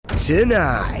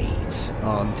Tonight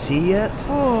on Tier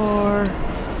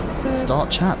 4. Start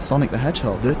chat, Sonic the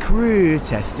Hedgehog. The crew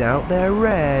test out their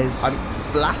Rizz. I'm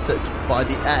flattered by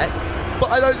the X, but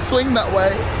I don't swing that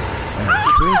way. And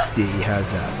Christy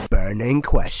has a burning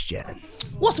question.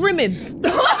 What's rimming?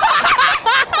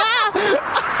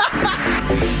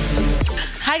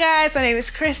 Hi guys, my name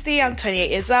is Christy. I'm 28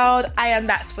 years old. I am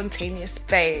that spontaneous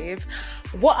babe.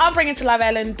 What I'm bringing to Love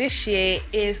Island this year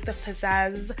is the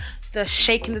pizzazz, the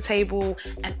shaking the table,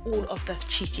 and all of the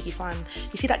cheeky fun.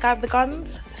 You see that guy with the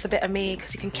guns? It's a bit of me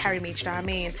because he can carry me, do you know what I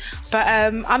mean? But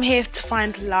I'm here to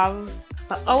find love.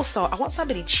 But also, I want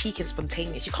somebody cheeky and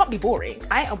spontaneous. You can't be boring.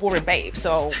 I ain't a boring babe,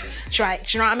 so try. Do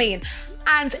you know what I mean?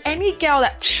 And any girl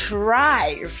that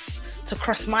tries to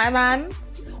cross my man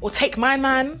or take my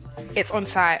man, it's on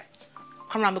site.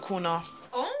 Come around the corner.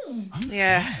 I'm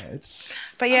scared.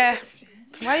 But yeah,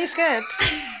 why are you scared?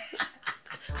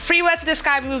 3 words to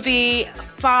describe me would be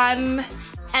fun,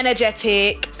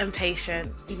 energetic, and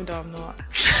patient, even though I'm not.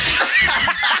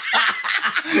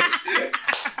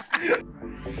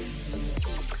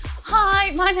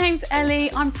 Hi, my name's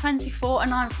Ellie, I'm 24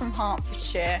 and I'm from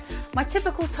Hertfordshire. My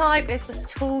typical type is just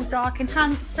tall, dark and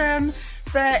handsome,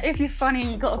 but if you're funny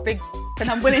and you've got a big then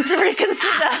I'm willing to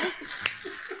reconsider.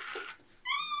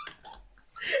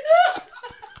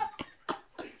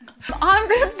 I'm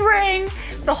going to bring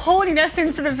the horniness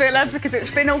into the villa because it's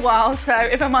been a while, so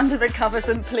if I'm under the covers,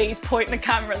 then please point the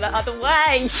camera the other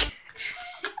way.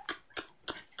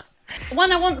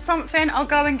 When I want something, I'll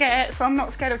go and get it, so I'm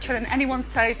not scared of treading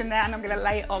anyone's toes in there, and I'm going to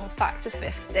lay it on factor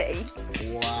 50.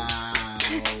 Wow.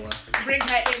 Bring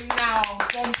her in now,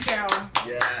 bombshell.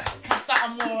 Yes. Casa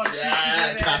Amor.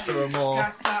 Yeah, Casa Amor.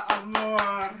 Casa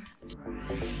Amor.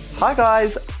 Hi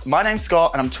guys, my name's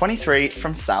Scott and I'm 23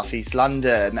 from Southeast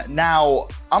London. Now,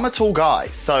 I'm a tall guy,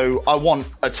 so I want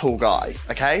a tall guy,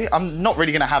 okay? I'm not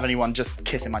really gonna have anyone just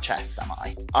kissing my chest, am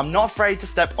I? I'm not afraid to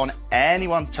step on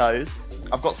anyone's toes.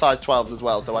 I've got size 12s as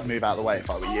well, so I'd move out of the way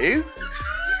if I were you.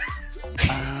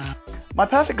 My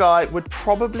perfect guy would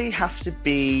probably have to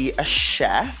be a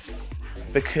chef,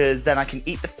 because then I can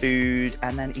eat the food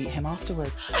and then eat him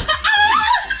afterwards.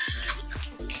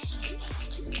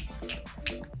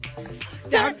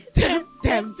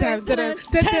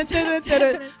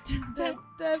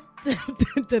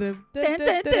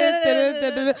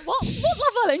 What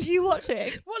Love Island are you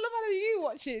watching? What Love Island are you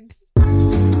watching?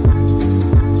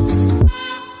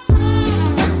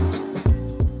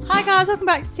 Hi guys, welcome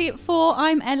back to Tier 4.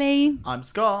 I'm Ellie. I'm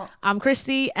Scott. I'm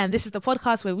Christy, and this is the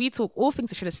podcast where we talk all things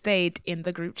that should have stayed in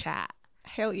the group chat.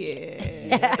 Hell yeah.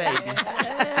 Yeah, baby.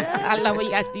 I love when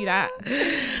you guys do that.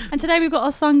 And today we've got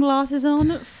our sunglasses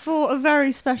on for a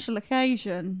very special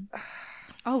occasion.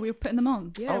 Oh, we were putting them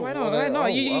on. Yeah, Oh, why well, not? Why not? oh,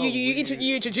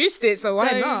 You introduced it, so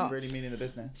why not? Really meaning the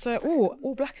business. So,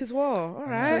 all black as well. All Shall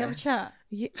we right. have a chat?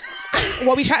 Yeah.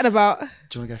 What are we chatting about? Do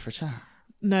you want to go for a chat?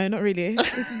 No, not really.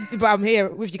 But I'm here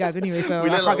with you guys anyway, so We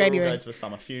I look can't like go we're all anywhere. going to a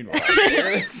summer funeral.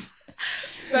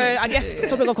 So I guess the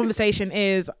topic of conversation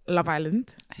is Love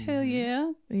Island. Hell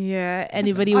yeah. Yeah.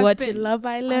 Anybody I've watching been- Love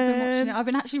I've been watching Island? it. I've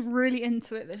been actually really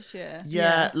into it this year.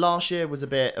 Yeah, last year was a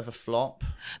bit of a flop.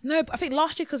 No, but I think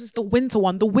last year because it's the winter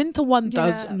one. The winter one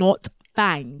does Yeah. not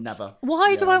bang. Never.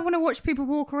 Why do Yeah. I want to watch people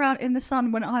walk around in the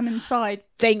sun when I'm inside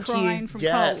Thank crying you. from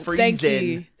Yeah, cold?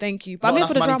 freezing. Thank you. But Not I'm here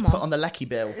for the enough money to put drama. on the lecky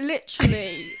bill.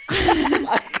 Literally.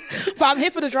 But I'm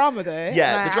here for the drama though.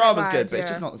 Yeah, Like, the I drama's don't good, mind, but it's yeah.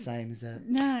 just not the same, is it?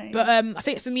 No. But I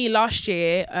think for me last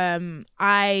year,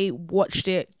 I watched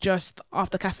it just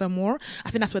after Casa Amor. I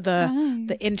think that's where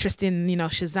the interesting,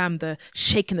 Shazam, the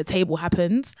shaking the table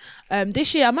happens.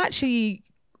 This year I'm actually,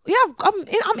 I'm in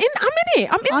it.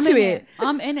 I'm into it.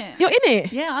 I'm in it. You're in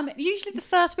it. Yeah, usually the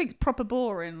first week's proper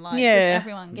boring, like Yeah. just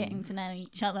everyone getting to know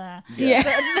each other. Yeah.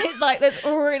 But it's like there's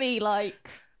already like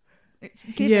it's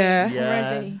giving Yeah.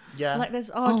 already. Yeah. Like there's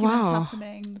arguments wow.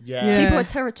 happening. Yeah. Yeah. People are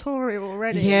territorial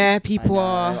already. Yeah, people I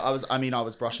are. know. I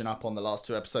was brushing up on the last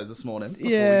 2 episodes this morning before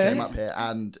Yeah. we came up here,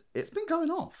 and it's been going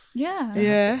off. Yeah.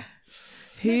 Yeah.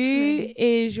 Who Literally.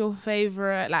 is your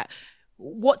favorite? Like,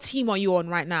 what team are you on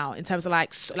right now in terms of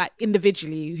like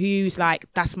individually? Who's like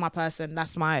that's my person?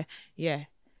 That's my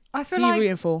I feel Who are you like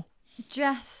rooting for?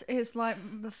 Jess is like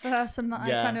the person that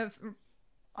Yeah.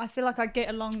 I feel like I get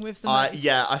along with the most.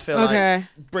 I feel Okay.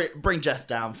 like bring Jess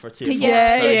down for a tier 4 Yeah,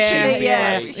 episode. yeah, She would be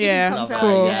yeah, great. She yeah. comes Love out, her,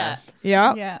 Cool. yeah.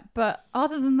 Yeah. Yeah, but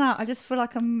other than that, I just feel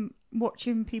like I'm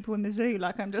watching people in the zoo.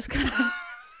 Like I'm just kind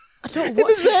of In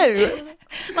the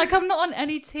zoo. like I'm not on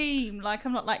any team. Like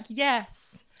I'm not like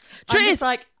yes. True, I'm it's- just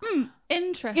like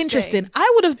interesting. Interesting.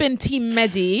 I would have been Team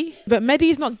Medi, but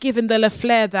Medi's not given the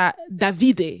flair that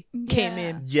Davide came Yeah.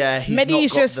 in. Yeah, he's Medi not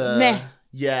is got just the... meh.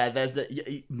 Yeah, there's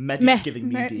Medi's giving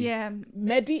meaty. Yeah.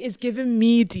 Mehdi is giving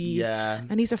meaty. Yeah.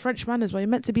 And he's a French man as well. You're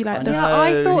meant to be like the. Yeah,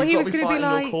 I thought he's he got was to be gonna be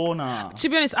fighting your like- corner. To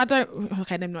be honest, I don't.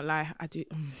 Okay, let me not lie. I do.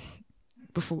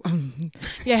 Before,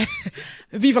 yeah,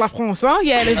 vive la France, huh?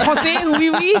 Yeah, les Français, oui,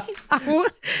 oui.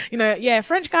 You know, yeah,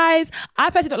 French guys. I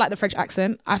personally don't like the French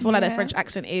accent. I feel like the French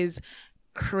accent is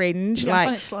cringe. Yeah, I like,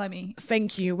 find it slimy.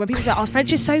 thank you. When people say, "Oh,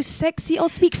 French is so sexy," or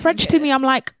speak French to me, I'm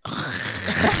like,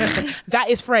 that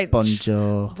is French.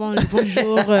 Bonjour.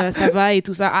 Bonjour, ça va et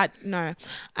tout ça. No,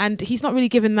 and he's not really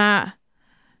given that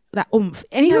oomph.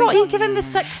 And he's not given the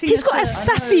sexy. He's got a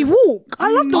sassy walk.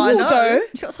 I love the I walk know. though.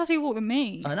 He's got a sassy walk than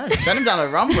me. I know. Send him down the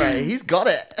runway. He's got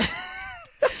it.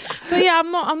 So yeah,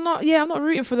 I'm not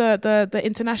rooting for the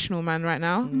international man right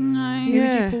now. No. Who would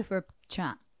Yeah. you pull for a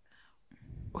chat?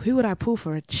 Who would I pull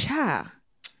for a chat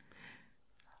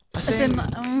As in,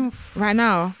 like, right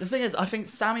now? The thing is, I think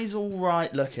Sammy's all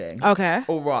right looking. Okay.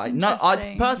 All right. No, I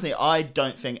Interesting. personally, I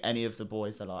don't think any of the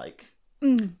boys are like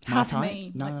my have type.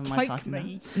 me. None Like, of my take type. No.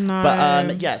 me. No.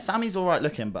 But yeah, Sammy's all right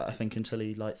looking, but I think until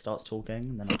he like starts talking,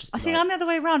 and then I'll just. I Be see. like, I'm the other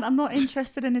way around. I'm not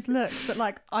interested in his looks, but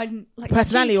like I'm like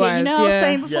Personality cheeky, wise, you know, I was yeah.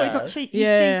 saying before he's Yeah. not cheeky.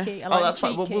 Yeah. He's cheeky. I Oh, like that's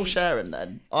fine. We'll cheeky. share him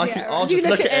then. Yeah, I'll you just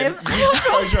look at him. You just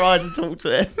close your eyes and talk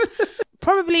to him.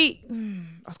 Probably.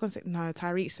 I was gonna say no.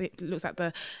 Tyreek looks like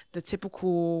the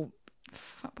typical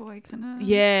Fat boy kind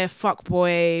of. fuck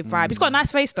boy vibe. He's got a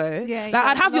nice face though. Yeah, he like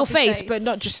I'd does. have your Lovely face, face. but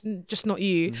not just not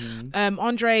you.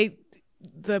 Andre,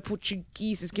 the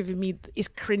Portuguese is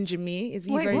cringing me. He's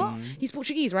Wait, very. what? He's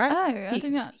Portuguese, right? Oh, I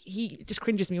didn't know. He just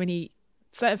cringes me when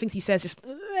certain things he says just.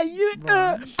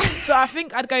 So I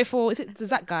think I'd go for the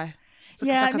Zach guy.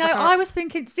 Yeah, no, I was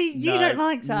thinking. See, you don't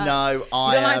like that. No,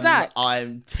 I don't like am. Zach?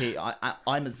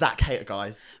 I'm a Zach hater,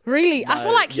 guys. Really, I No,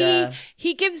 feel like yeah.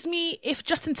 he gives me, if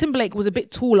Justin Timberlake was a bit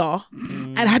taller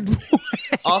and had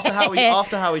After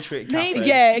how he treated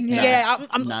Catherine.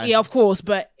 yeah, of course.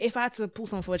 But if I had to pull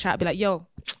someone for a chat, I'd be like, yo,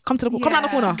 come around the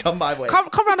corner. Come my way. Come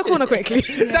around the corner quickly.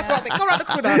 That's what I think. Come around the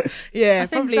corner. Yeah, I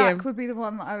think probably Zach him. would be the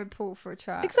one that I would pull for a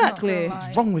chat. Exactly. Not gonna What's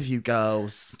lie. wrong with you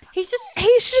girls? He's just Yeah,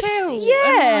 chill.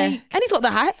 And, like, and he's got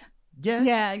the height. Yeah.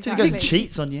 Yeah, Till he goes and exactly.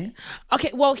 cheats on you.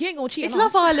 Okay, well, he ain't gonna cheat. It's on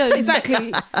Love us. Island. Exactly.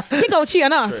 He ain't gonna cheat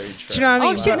on us. True, Do you know what I I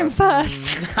mean? was shooting him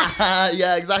first.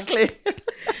 Yeah, exactly.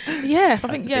 Yes, I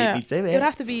think to beat me to it. It would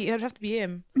have to be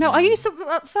him. No, I used to.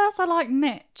 At first, I liked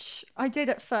Mitch. I did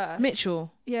at first.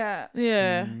 Mitchell. Yeah.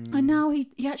 Yeah. And now he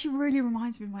actually really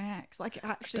reminds me of my ex. Like it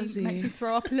actually Does he? makes me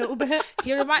throw up a little bit.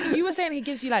 You were saying he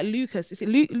gives you like Lucas. Is it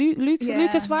Yeah.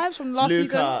 Lucas vibes from last season?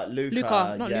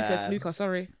 Luca, not yeah. Lucas. Luca,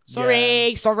 sorry.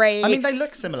 Yeah. Sorry. I mean, they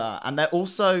look similar, and they're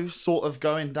also sort of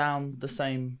going down the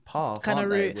same path, Kinda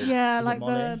aren't they? route. With- Yeah, is it like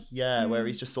Molly? the- Yeah, where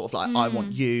he's just sort of like, I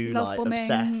want you, Love like bombing,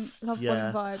 obsessed. love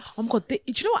yeah. bombing vibes. Oh my god, do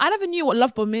you know what? I never knew what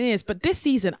love bombing is, but this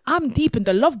season I'm deep in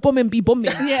the love bombing be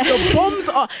bombing. Yeah. The bombs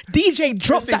are DJ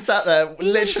dropped He that. sat there,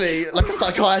 literally like a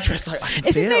psychiatrist, like I can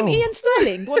Is see his it name all. Ian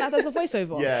Sterling? The one that does the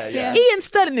voiceover. Yeah. Ian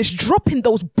Sterling is dropping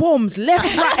those bombs left,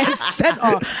 right, and center.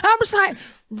 And I'm just like,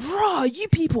 raw, you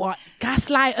people are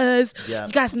gaslighters. Yeah.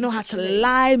 You guys know how to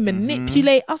lie,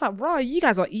 manipulate. I was like, raw, you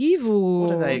guys are evil.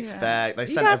 What do they expect? They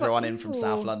sent guys are everyone in from evil.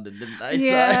 South London, didn't they?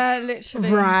 Yeah, literally.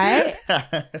 Right?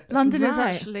 London is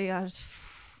Right. actually.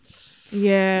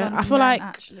 Yeah. London I feel men like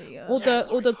actually. all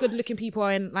the good looking people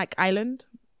are in like Ireland.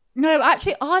 No,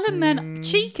 actually, Island men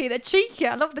cheeky. They're cheeky.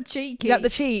 I love the cheeky. You got the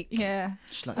cheek. Yeah.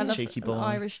 She likes I the love cheeky the boy.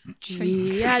 Irish cheek.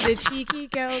 Yeah, the cheeky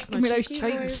girls. Give me those cheeky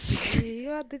cheeks. boys. You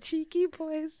are the cheeky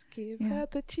boys. Give her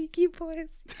the cheeky boys.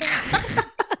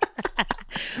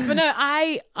 But no,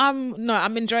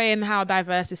 I'm enjoying how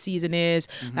diverse this season is.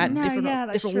 Like No, yeah,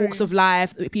 that's different true. walks of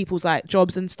life, people's like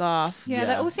jobs and stuff. Yeah, Yeah.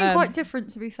 they all seem quite different,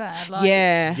 to be fair. Like,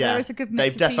 Yeah. Yeah, There is a good they've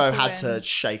mix of defo people had in. to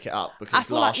shake it up I because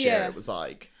feel like, last year yeah. it was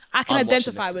like I can I'm watching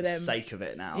identify this with for them. the sake of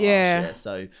it now. Yeah. Last year,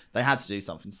 so they had to do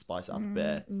something to spice it up a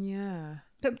bit. Yeah.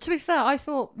 But to be fair, I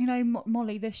thought,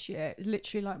 Molly this year is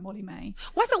literally like Molly May.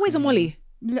 Why's that always a Molly?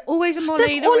 Always a Molly,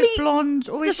 There's always only- blonde,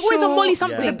 always there's always a short, Molly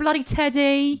something. The bloody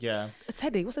Teddy. Yeah. A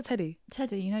Teddy. What's a Teddy?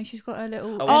 Teddy, she's got a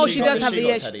little... Oh, has she got- does has have she the-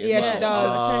 got yeah, Teddy she- as yeah, she well?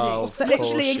 does. Oh, It's of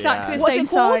literally course she exactly has. the What's same it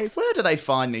called? size. Where do they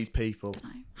find these people?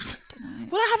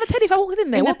 Would I have a Teddy if I walked in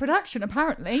there? In their What? production,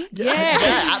 apparently. Yeah.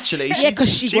 Actually, Yeah,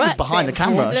 'cause she she was worked behind the there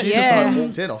camera. before. She Yeah. just like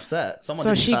walked in off set. Someone So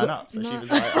didn't she turn got- up, so she no.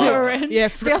 was like, They were oh, in. Yeah,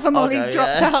 The other Molly Okay,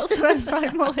 dropped yeah. out, so it's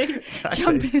like Molly,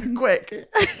 jump in. quick.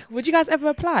 Would you guys ever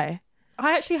apply?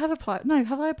 I actually have applied. No,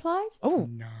 have I applied? Oh,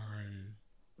 No.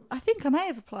 I think I may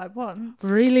have applied once.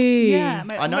 really? Yeah.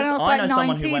 I know. when I was I like know someone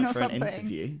 19 who went or for an something.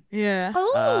 interview. Yeah.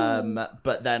 Oh.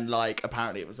 But then like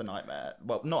apparently it was a nightmare.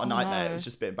 Well, not a nightmare. no. It was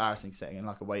just a bit embarrassing sitting in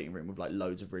like a waiting room with like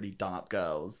loads of really done up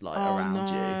girls like Oh, around no.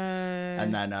 you.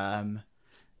 And then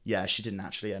yeah, she didn't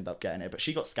actually end up getting it, but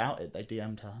she got scouted. They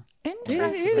DM'd her.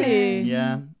 Interesting. Really?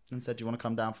 Yeah, and said, "Do you want to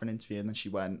come down for an interview?" And then she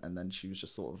went, and then she was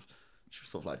sort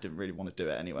of like didn't really want to do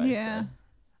it anyway. Yeah. So.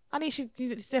 I think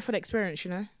it's there for the experience,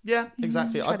 you know. Yeah,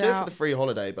 exactly. I'd Try do it it for out. the free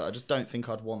holiday, but I just don't think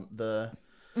I'd want the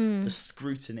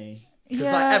scrutiny. Because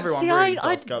Yeah, like everyone see, really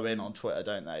I- does go in on Twitter,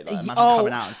 don't they? Like, imagine Oh,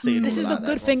 coming out and seeing This all is that the that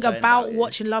good everyone's thing saying about you.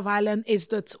 watching Love Island is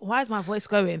why is my voice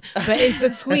going? But it's the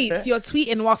tweets. You're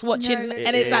tweeting whilst watching, No,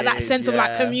 and it's like that is, sense of like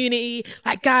yeah. community.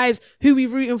 Like, guys, who we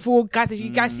rooting for? Guys, did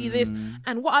you guys see this?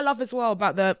 And what I love as well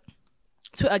about the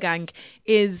Twitter gang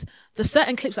is the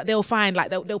certain clips that they'll find, like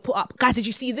they'll put up. Guys, did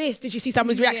you see this? Did you see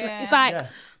someone's reaction? Yeah. It's like Yeah.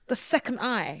 the second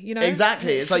eye, you know?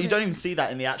 Exactly. It's like you don't even see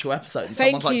that in the actual episode. And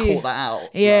Thank someone's like you. caught that out.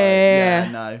 Yeah. Like,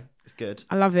 yeah, no, it's good.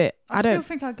 I love it. I still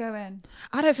think I'll go in.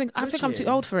 I think I'm you? too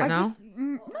old for it now.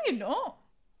 No, you're not.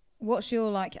 What's your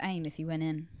like aim if you went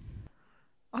in?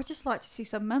 I just like to see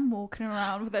some men walking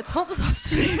around with their tops off.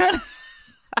 To be honest.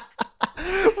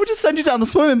 We'll just send you down the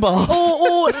swimming baths.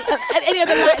 or any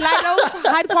other Lionel's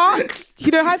Hyde Park.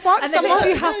 You know Hyde Park? And they Somewhere?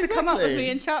 literally have to come up with exactly.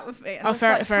 me and chat with me. And Oh, it's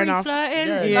fair- like fair free enough. flirting.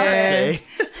 Yeah, Yeah.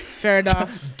 exactly. Fair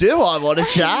enough. Do I want to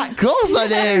chat? Of course I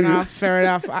Fair do. enough. Fair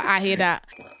enough. I hear that.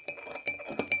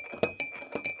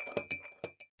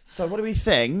 So what do we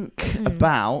think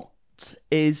about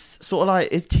is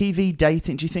TV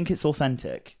dating? Do you think it's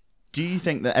authentic? Do you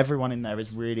think that everyone in there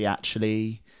is really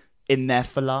actually in there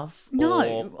for love? No,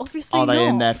 Or obviously are they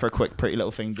in not. there for a quick Pretty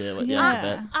Little Thing deal at the end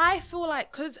of it? I feel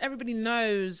like because everybody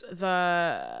knows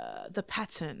the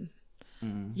pattern,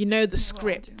 you know the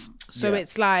script. So Yeah.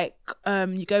 it's like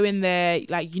you go in there,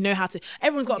 like you know how to.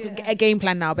 Everyone's got a game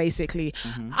plan now, basically.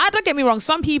 I don't get me wrong.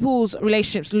 Some people's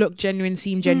relationships look genuine,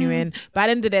 seem genuine, but at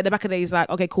the end of the day, the back of the day is like,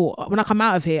 okay, cool. When I come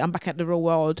out of here, I'm back at the real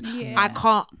world. Yeah.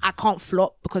 I can't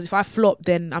flop because if I flop,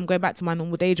 then I'm going back to my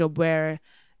normal day job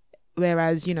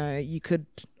whereas you know you could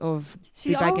have See,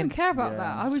 be I bagging. wouldn't care about Yeah.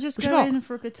 that. I would just Would you go not? in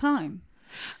for a good time.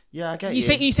 Yeah, I get You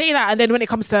say that, and then when it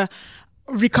comes to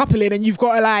recoupling, and you've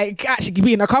got to like actually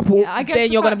be in a couple, Yeah, I guess then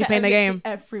the you're gonna fact be that playing the literally game.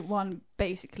 Everyone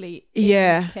basically in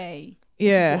Yeah. the UK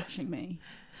Yeah. is watching me.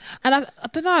 And I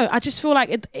don't know. I just feel like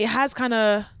it has kind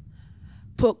of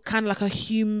put kind of like a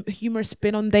humorous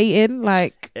spin on dating.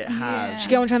 Like, it has. you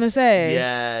get what I'm trying to say?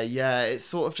 Yeah. It's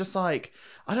sort of just like,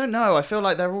 I don't know. I feel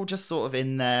like they're all just sort of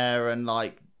in there and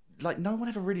like no one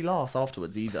ever really lasts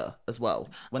afterwards either as well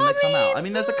when they come out. I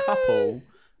mean, there's a couple.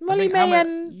 Molly I think how May many-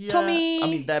 and Tommy. I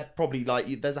mean, they're probably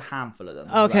like, there's a handful of them.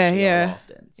 who Okay, actually are yeah.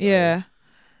 lasting, so.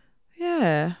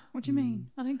 Yeah. What do you mean?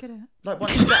 I don't get it. Like,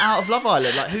 once you get out of Love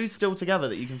Island, like, who's still together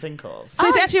that you can think of? So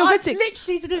it's actually I authentic.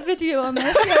 literally did a video on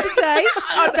this the other day.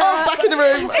 Oh, back in the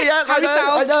room. Yeah, Harry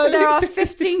Styles. There are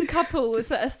 15 couples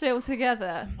that are still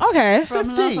together. Okay. From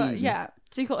 15? Love. Yeah.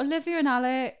 So you've got Olivia and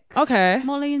Alex. Okay.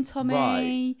 Molly and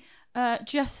Tommy.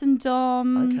 Jess and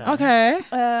Dom. Okay.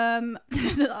 Okay.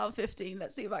 There's another 15.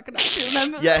 Let's see if I can actually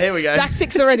remember. Yeah, here we go. That's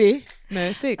 6 already.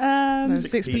 No, 6. No, Six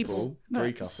 6 people.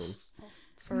 3 couples.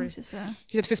 Sorry, sister.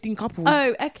 She said 15 couples.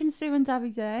 Oh, Ekin-Su and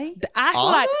Davide. I feel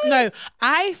Are like they? no.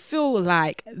 I feel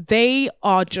like they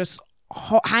are just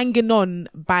hanging on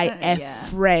by a yeah.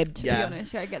 thread. To be Yeah.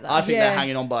 honest, yeah, I get that. I think Yeah. they're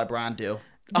hanging on by a brand deal.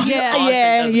 Yeah, I think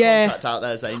yeah, there's a yeah. contract out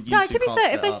there saying you No, two to be can't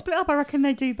fair, if they up. split up, I reckon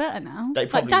they do better now. They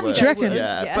probably like, would. Davide Do you reckon? would.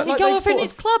 Yeah, Yeah, but he'd like go they off in sort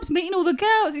his of- clubs, meeting all the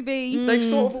girls. He'd be. They've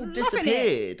sort of all Loving it.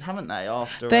 disappeared, haven't they?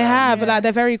 After They have, but Yeah. like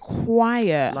they're very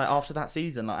quiet. like after that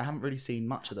season, like I haven't really seen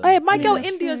much of them. Hey, my girl Yeah,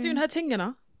 India's true. doing her thing, you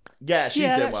know. Yeah, she's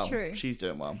Yeah, doing that's well. true. She's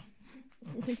doing well.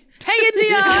 Hey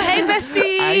India, hey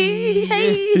bestie, Aye.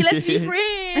 hey, let's be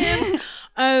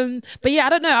friends. But yeah, I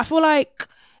don't know. I feel like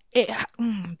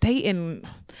dating.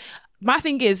 My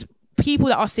thing is, people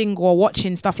that are single are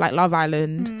watching stuff like Love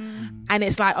Island, and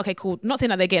it's like, okay, cool. Not saying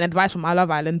that they're getting advice from my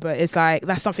Love Island, but it's like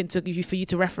that's something for you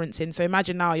to reference in. So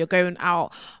imagine now you're going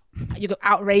out, you're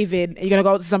out raving, and you're gonna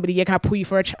go to somebody. Yeah, can I pull you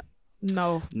for a chat?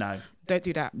 No, No, don't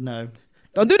do that. no.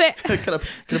 Don't do that. Can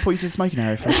I pull you to the smoking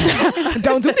area for a chat?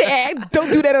 Don't do that.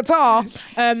 Don't do that at all.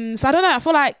 So I don't know. I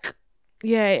feel like,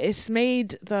 yeah, it's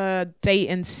made the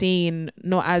dating scene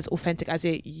not as authentic as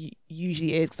it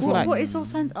usually is. 'Cause I feel like, What is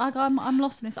authentic? Like, I'm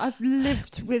lost in this. I've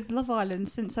lived with Love Island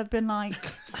since I've been like.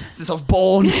 Since I was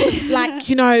born. like,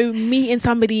 you know, meeting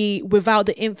somebody without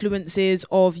the influences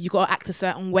of you got to act a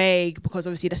certain way because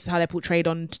obviously this is how they're portrayed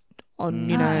on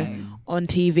you know, on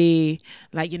TV.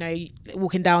 Like, you know,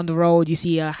 walking down the road, you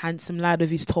see a handsome lad with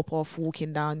his top off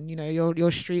walking down, you know, your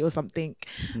street or something.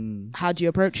 How do you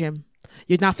approach him?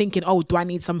 You're now thinking, oh, do I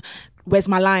need some? Where's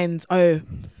my lines? Oh,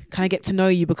 can I get to know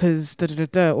you because da da da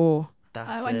da? Or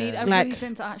That's I need it. a Like-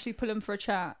 reason to actually pull him for a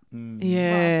chat.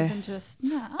 yeah, Rather than just.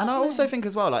 Nah, And I also think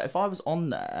as well, like if I was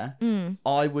on there,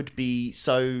 I would be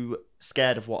so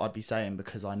scared of what I'd be saying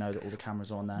because I know that all the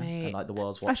cameras are on there Mate. and like the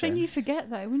world's I watching. think you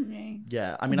forget though, wouldn't you?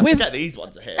 Yeah, I mean, I With- forget these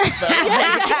ones are here. But,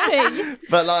 Exactly.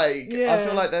 but like, I Yeah.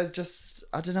 feel like there's just,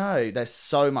 I don't know, there's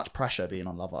so much pressure being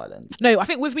on Love Island. No, I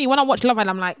think with me, when I watch Love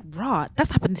Island, I'm like, rah,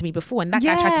 that's happened to me before. And that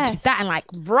guy tried to do Yes. that. And like,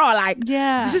 rah, like,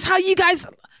 Yeah. this is how you guys,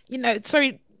 you know,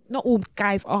 sorry, not all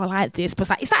guys are like this, but it's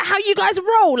like, is that how you guys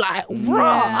roll? Like,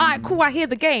 rah, all right, cool, I hear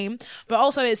the game. But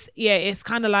also it's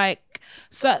kind of like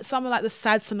some of like the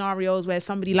sad scenarios where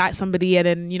somebody likes somebody and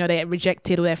then, you know, they get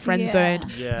rejected or they're friend zoned.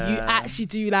 Yeah. You actually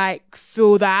do like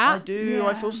feel that. I do.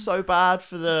 I feel so bad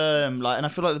for them. Like, and I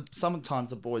feel like sometimes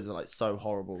the boys are like so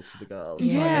horrible to the girls.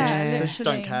 Like, Yeah. they just don't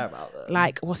literally. care about them.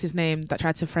 Like, what's his name that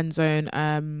tried to friend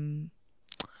zone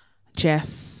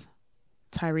Jess,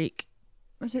 Tyreek.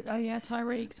 Was it? Oh yeah,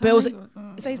 Tyreek. But it was-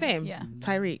 Tyreek. Is that his name? Yeah.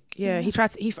 Tyreek. Yeah, he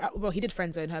tried to. He did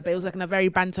friend zone her, but it was like in a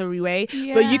very bantery way.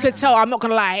 But you could Yeah. tell. I'm not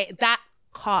gonna lie, that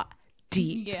cut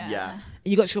deep. Yeah.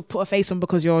 You got to put a face on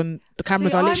because you're on the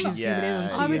cameras See, are I'm- literally zooming in Yeah.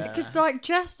 onto I you. mean, because like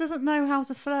Jess doesn't know how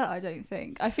to flirt. I don't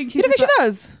think. I think she's You don't think just she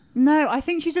does? no. I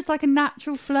think she's just like a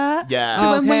natural flirt. Yeah.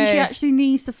 So when she Okay. actually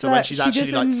needs to flirt, So when she's she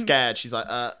actually like doesn't- scared, she's like,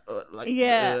 like,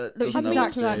 Yeah, looks doesn't know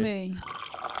what exactly to like do. me.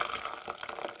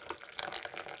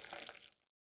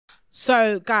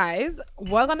 So, guys,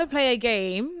 we're gonna play a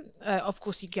game. Of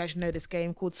course, you guys know this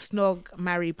game called Snog,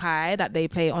 Marry, Pie that they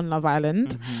play on Love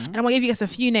Island. And I'm gonna give you guys a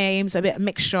few names, a bit of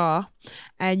mixture,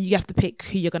 and you have to pick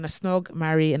who you're gonna snog,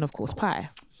 marry, and of course, pie.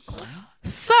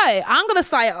 So I'm gonna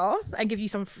start it off and give you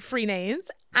some free names,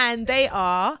 and they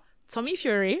are Tommy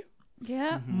Fury,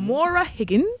 Yeah. Maura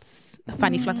Higgins,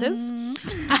 Fanny Flutters,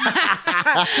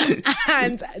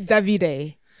 and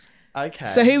Davide. Okay.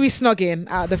 So who we snogging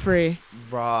out of the three?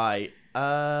 Right.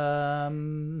 I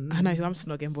know who I'm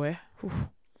snogging, boy. Oof.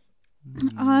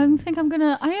 I think I'm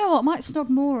gonna. I know what. I might snog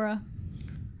Maura.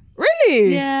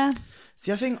 Really? Yeah.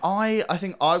 See, I think I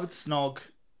would snog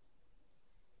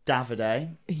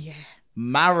Davide, Yeah.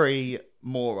 marry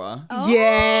Maura. Yeah.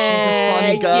 She's a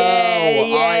funny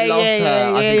girl. I loved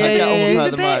her. I think I'd get on with She's her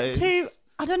a the bit most. too.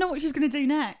 I don't know what she's gonna do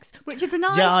next, which is a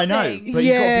nice. Yeah, I know, thing. but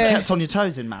you've got to Yeah. be kept on your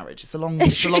toes in marriage. It's a long,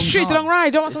 It's true, it's a long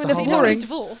ride. Don't want It's something a that's whole boring.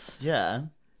 Divorced. Yeah,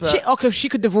 but Okay, she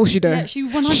could divorce you though. Yeah, she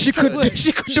 100% she could. would.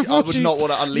 She could I divorce would you. not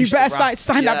want to You unleash. better the wrath.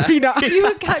 sign that Yeah. prenup. You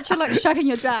would catch her like shagging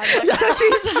your dad. Like, so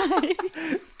she's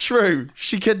like, True,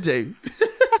 she could do.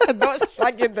 Not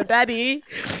shagging the daddy.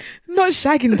 Not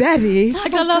shagging daddy.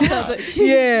 like I love her, but she.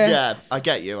 Yeah. Yeah, I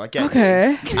get you.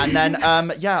 Okay. And then,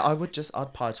 yeah,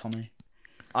 I'd pie Tommy.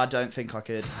 I don't think I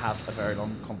could have a very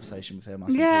long conversation with him. I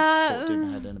think Yeah. it'd sort of do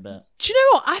my head in a bit. Do you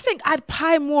know what? I think I'd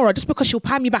pie Maura just because she'll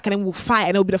pie me back and then we'll fight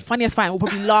and it'll be the funniest fight and we'll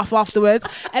probably laugh afterwards.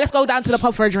 And let's go down to the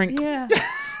pub for a drink. Yeah. Do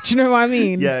you know what I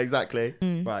mean? Yeah, exactly.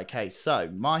 Right, okay, so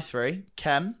my three,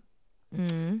 Kem,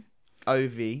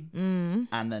 Ovi,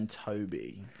 and then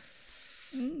Toby.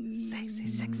 Sexy,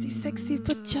 sexy, sexy.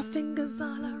 Put your fingers all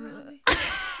around me.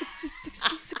 Sexy,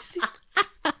 sexy, sexy.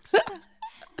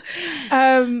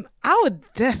 I would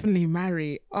definitely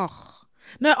marry. Oh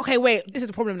no. Okay, wait. This is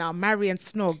the problem now. Marry and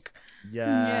snog.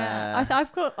 Yeah. Yeah.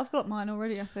 I've got mine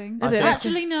already. I think. I think-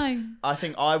 Actually, no. I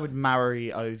think I would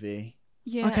marry Ovi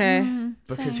Yeah. Okay.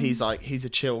 because same. he's a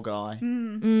chill guy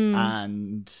Mm.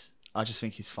 and I just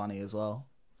think he's funny as well.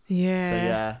 Yeah. So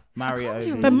yeah, marry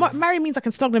Ovi. But marry means I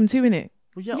can snog them too, innit?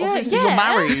 Well, yeah, Yeah, obviously yeah. you're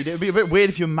married. It would be a bit weird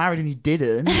if you're married and you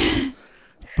didn't.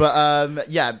 But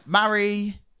yeah,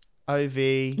 marry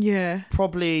Ovi. Yeah.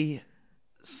 Probably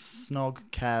snog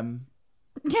Kem.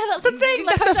 Yeah, that's the thing.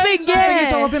 Like, That's the I thing, don't know. yeah. Thing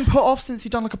is, though, I've been put off since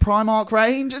he'd done like a Primark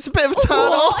range. It's a bit of a turn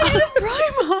What? off.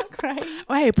 Primark, right?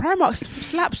 Oh, hey, Primark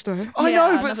slaps though. I Yeah, know,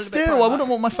 I but love a bit still, I Primark. wouldn't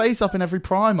want my face up in every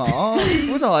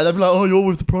Primark, would I? They'd be like, "Oh, you're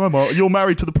with the Primark. You're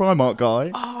married to the Primark guy."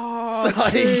 Oh,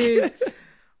 Like- true.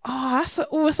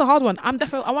 That's a hard one. I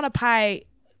want to pie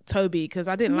Toby because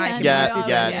I didn't like him. Yeah, last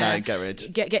yeah, season, no, get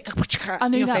rid. Get I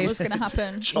in knew your that face. was going to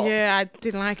happen. Chopped. Yeah, I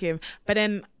didn't like him. But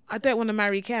then I don't want to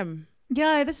marry Kem.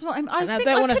 Yeah, this is what I And I think.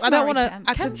 don't wanna- could I don't marry wanna- Kem.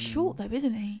 I Kem's could- short though,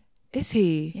 isn't he? Is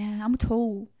he? Yeah, I'm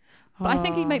tall, but I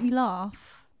think he'd make me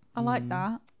laugh. I like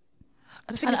that.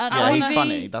 I think it's- Yeah, he's Ivy-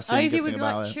 funny. That's the only Ivy good would thing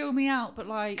like about it. chill me out, but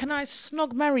like, Can I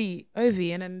snog marry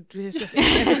Ovi and then it's just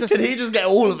Can he just get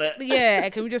all of it? yeah?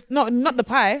 Can we just not the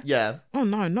pie? Yeah. Oh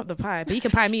no, not the pie. But he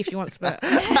can pie me if he wants. But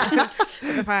not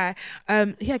the pie.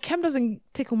 Yeah, Kem doesn't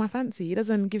tickle my fancy. He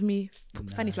doesn't give me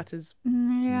fanny flutters.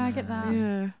 yeah, I get that.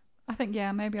 Yeah, I think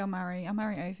maybe I'll marry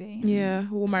Ovi. yeah.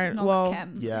 We'll marry. Not Well,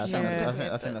 Kem. Yeah, Which I think, sounds a bit I weird,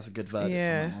 think but- that's a good verdict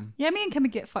Yeah. on that one. Yeah, me and Kem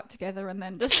would get fucked together and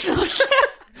then just.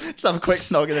 Just have a quick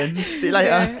snog and then see you later.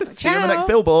 Yeah. See you on the next Ciao.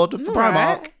 billboard for All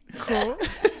Primark. right. Cool.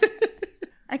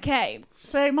 Okay,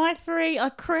 So my three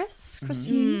are Chris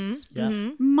Hughes,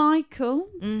 Yeah. Michael,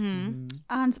 and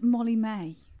Molly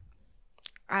May.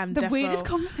 I'm The weirdest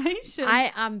combination.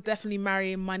 I am definitely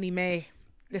marrying Money May.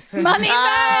 Listen. Money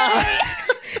May.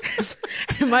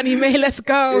 Money May, let's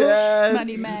go. Yes.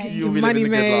 Money May. You'll be Money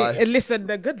living the good May. life. Listen,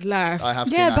 the good life. I have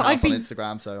seen Yeah, her but house I'd on be-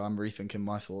 Instagram, so I'm rethinking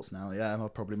my thoughts now. Yeah, I'll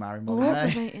probably marry Molly What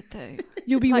May. related though?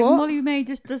 You'll be Like what? Molly May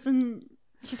just doesn't.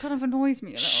 She kind of annoys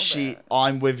me a little bit.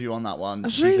 I'm with you on that one.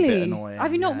 She's a Really? bit annoying.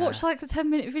 Have you not yeah. watched like the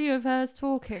 10-minute video of hers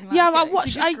talking? Like, Yeah, I watched-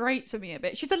 She just I- grates on me a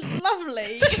bit. She's a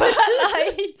lovely.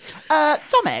 like,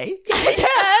 Tommy? yeah,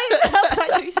 that's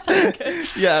actually so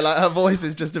good. Yeah, like her voice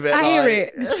is just a bit I hear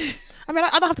like... it. I mean,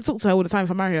 I don't have to talk to her all the time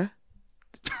if I marry her.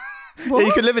 Yeah,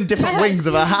 you could live in different wings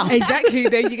of her house. Exactly.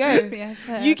 There you go. Yeah,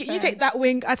 fair, You fair. take that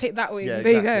wing, I take that wing. Yeah,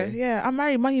 There you exactly. go. Yeah, I'm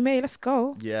married Money May. Let's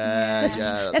go. Yeah, Let's-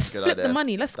 that's let's a good flip the idea.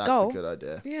 money. Let's That's go. a good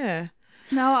idea. Yeah.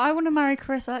 No, I want to marry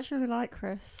Chris. I actually really like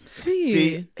Chris. Do you?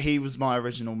 See, he was my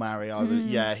original marry. I would,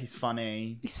 yeah, he's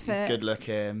funny. He's He's fit. good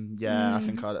looking. Yeah, I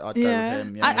think I'd go yeah. with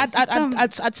him. Yeah. I'd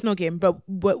snog him, but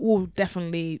we'll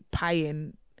definitely pie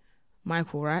in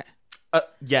Michael, right?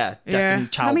 Yeah, Yeah. Destiny's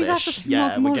That means I have to childish. snog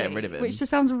Yeah, we're Molly, getting rid of him. which just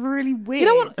sounds really weird. You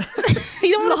don't want.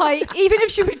 You don't want. like, even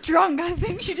if she was drunk, I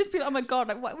think she'd just be like, "Oh my god,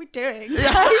 like, what are we doing?" No,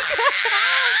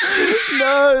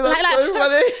 that's Like, so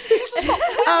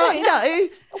funny. No.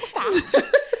 What's that?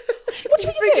 What do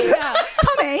you think you're doing?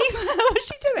 Tommy, what's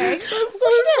she doing?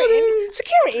 What's she doing?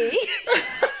 Security.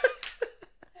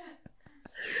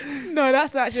 No,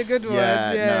 that's actually a good one.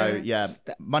 Yeah.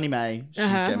 Money May, she's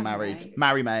Uh-huh. getting married.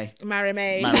 Marry May. Marry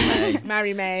May. Marry May.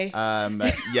 Marry May.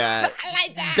 Yeah. I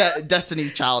like that.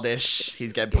 Destiny's childish.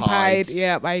 He's getting pied.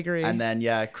 Yeah, I agree. And then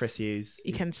Chris Hughes.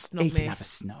 he can snog He me. can have a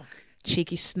snog.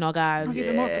 Cheeky snog eyes. I'll give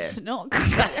him more of a snog.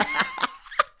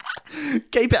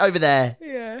 Keep it over there.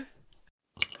 Yeah.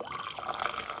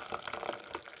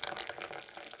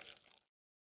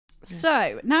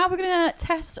 So now we're gonna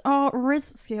test our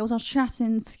Rizz skills, our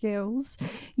chatting skills,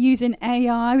 using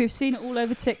AI. We've seen it all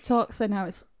over TikTok, so now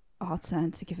it's our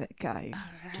turn to give it a go. Give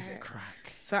it a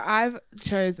crack. So I've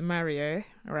chose Mario,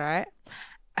 right?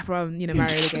 From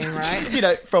Mario the game,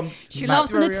 right? From She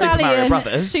loves an Super Mario Italian.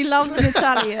 Brothers. She loves an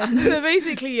Italian. So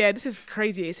basically, yeah, this is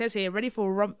crazy. It says here, ready for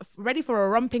a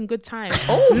romping good time.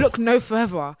 Look no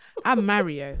further. I'm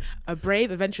Mario, a brave,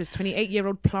 adventurous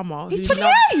 28-year-old plumber. He's who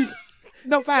 28.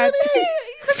 Not bad.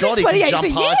 God, he 28 can jump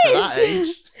for high for that years.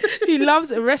 age. He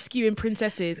loves rescuing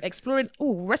princesses,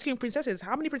 rescuing princesses.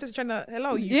 How many princesses trying to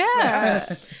hello you?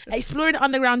 Yeah. Exploring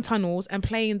underground tunnels and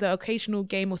playing the occasional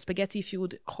game of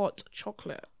spaghetti-fueled hot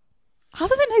chocolate. How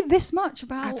do they know this much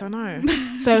about? I don't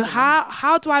know. So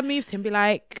how do I move to him? Be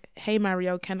like, hey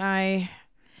Mario, can I?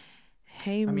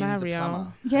 Hey I mean, he's a Mario,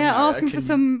 plumber. Yeah, Hey, Mario, ask him for can-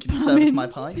 some Can you plumbing. service my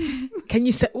pipe? can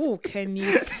you say? Oh, can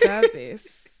you service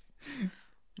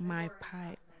my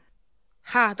pipe?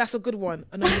 Ha, that's a good one.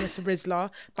 Anonymous Rizzler.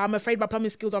 But I'm afraid my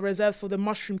plumbing skills are reserved for the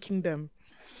Mushroom Kingdom.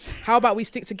 How about we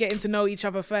stick to getting to know each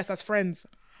other first as friends?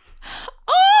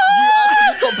 You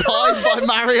actually just got pied by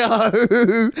Mario.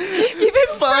 You've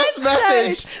been First friend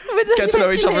message. zone with the Get to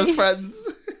know each other as literally- friends.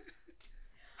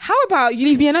 How about you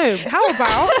leave me alone? How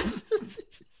about?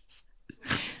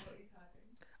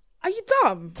 Are you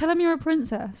dumb? Tell him you're a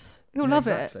princess. He'll love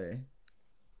it. Exactly.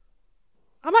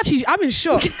 I'm in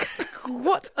shock.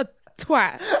 What a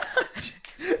twat.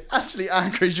 Actually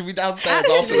angry. Should be downstairs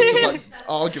afterwards just like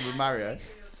arguing with Mario.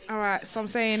 All right, so I'm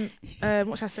saying,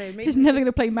 what should I say? Maybe She's never going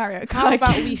to play Mario Kart. how about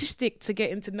again. we stick to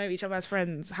getting to know each other as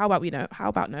friends? How about we know? How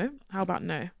about no? How about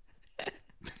no?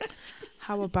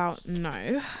 How about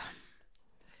no?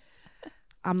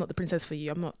 I'm not the princess for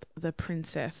you. I'm not the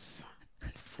princess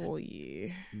for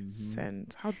you.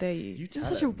 Send. How dare you? You It's tell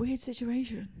such a him. weird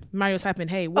situation. Mario's typing,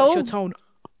 hey, what's Oh. your tone?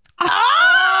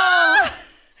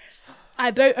 I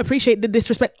don't appreciate the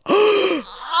disrespect.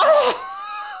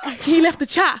 He left the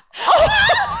chat.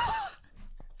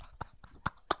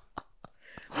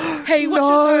 Hey, what's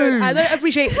your tone? I don't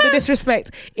appreciate the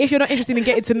disrespect. If you're not interested in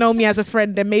getting to know me as a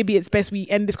friend, then maybe it's best we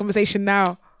end this conversation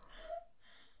now.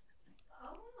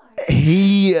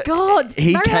 He God,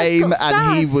 he Mario's came got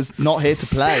and he sass. was not here to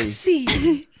play.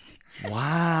 See,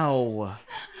 Wow.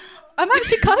 I'm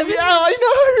actually kind of. Yeah, I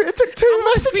know. It took two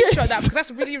screenshot that messages. because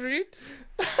that's really rude.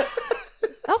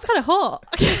 That was kind of hot.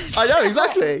 I know,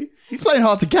 exactly. He's playing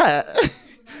hard to get.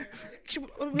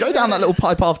 Go down that little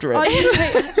pipe after Are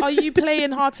it. you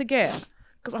playing hard to get?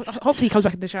 Because hopefully he comes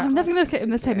back in the chat. I'm never going to look at him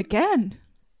the same again.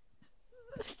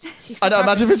 I know,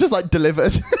 imagine if it's just like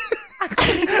delivered.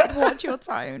 Watch your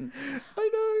tone. I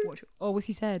know. Oh, what's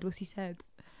he said? What's he said?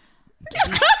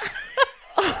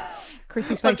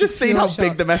 Chrissy's face I've just is seen pure how shock.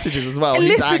 big the message is as well.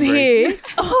 He's Listen angry. here,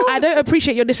 I don't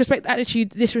appreciate your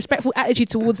disrespectful attitude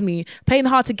towards me. Playing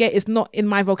hard to get is not in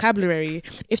my vocabulary.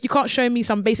 If you can't show me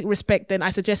some basic respect, then I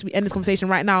suggest we end this conversation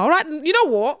right now. All right, you know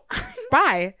what?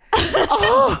 Bye.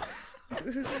 Oh,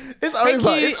 it's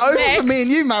over. you. It's over for Next. me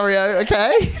and you, Mario.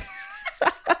 Okay.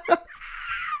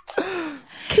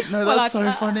 No, that's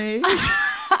so funny.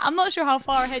 I'm not sure how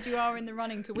far ahead you are in the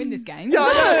running to win this game. Yeah,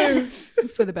 I know.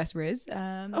 For the best Rizz.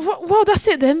 Well, that's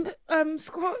it then.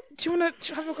 Scott, do you want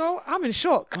to have a go? I'm in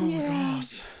shock. Oh my god.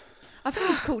 I think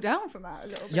he's cooled down from that a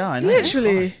little bit. Yeah, I know.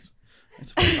 Literally. Christ.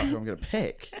 It's about who I'm going to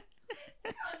pick.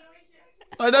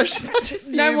 I know she's such a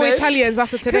No more Italians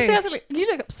after Chrissy, today. actually, you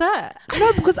look upset.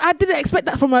 No, because I didn't expect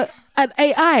that from an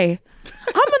AI.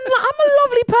 I'm a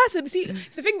lovely person. See,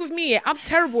 the thing with me, I'm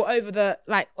terrible over the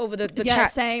Yeah,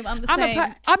 chat. same. I'm the I'm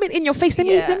same. I'm in your face. Let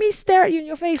me stare at you in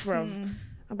your face, bro.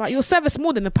 But you'll serve us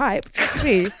more than the pipe.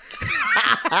 See?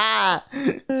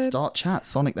 Start chat,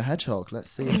 Sonic the Hedgehog.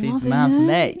 Let's see if he's the man for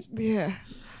me. Yeah.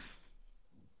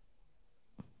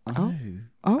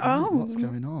 Oh. What's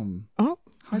going on? Oh.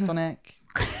 Hi, Sonic.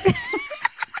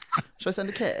 Should I send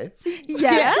a kiss?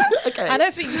 Yeah. Okay. I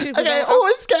don't think you should. Okay. Oh,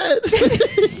 I'm scared.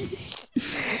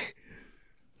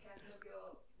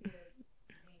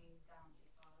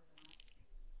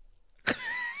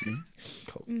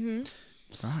 Cool.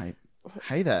 Right.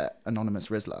 Hey there, anonymous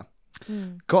Rizzler.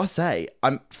 Gotta say,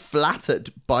 I'm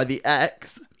flattered by the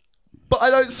X, but I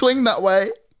don't swing that way.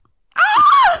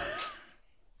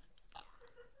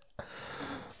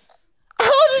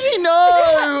 How did he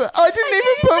know? I didn't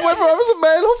even put whether I was a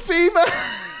male or female.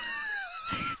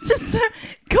 Just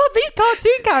God, these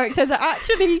cartoon characters are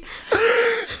actually.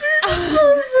 This is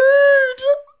so rude.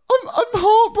 I'm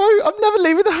heartbroken. I'm never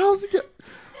leaving the house again.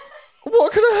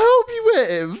 What can I help you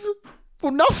with?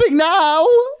 Well, nothing now.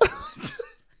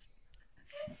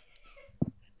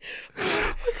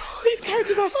 These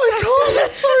characters are so. Oh,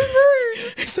 that's so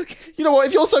rude. It's okay. You know what?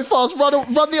 If you're so fast,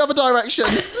 run the other direction.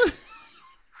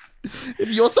 If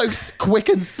you're so quick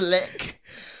and slick.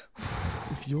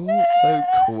 If you're so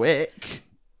quick.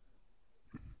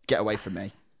 Get away from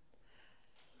me.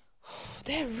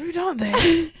 They're rude, aren't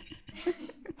they?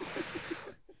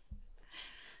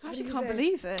 I actually can't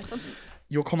believe this.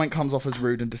 Your comment comes off as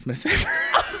rude and dismissive.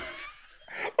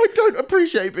 I don't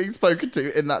appreciate being spoken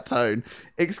to in that tone.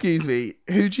 Excuse me,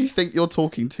 who do you think you're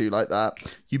talking to like that?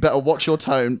 You better watch your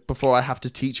tone before I have to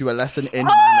teach you a lesson in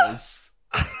manners.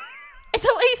 Is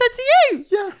that what he said to you?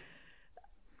 Yeah.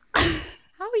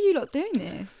 How are you lot doing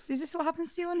this? Is this what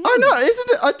happens to you on here? I know, isn't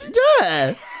it?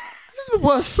 Yeah. This is the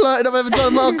worst flirting I've ever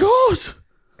done. Oh, God.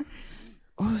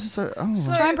 Oh, this is so... Oh.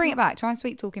 Try and bring it back. Try and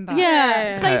sweet talking back.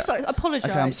 Yeah. Okay. So sorry. Apologise.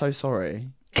 Okay, I'm so sorry.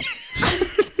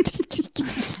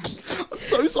 I'm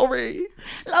so sorry.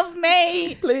 Love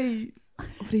me. Please.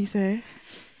 What do you say?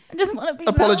 I just want to be.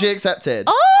 Apology loved. accepted.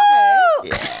 Oh.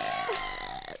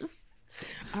 Yes.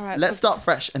 All right. Let's start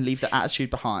fresh and leave the attitude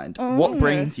behind. What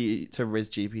brings you to Rizz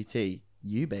GPT?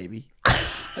 You, baby.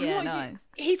 Yeah, nice.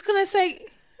 He's gonna say.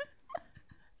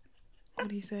 What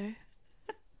do you say?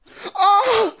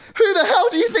 Oh, who the hell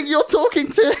do you think you're talking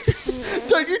to?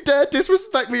 Don't you dare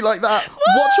disrespect me like that.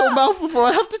 Watch your mouth before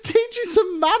I have to teach you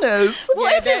some manners.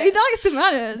 What is it? He likes the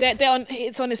manners. They're on.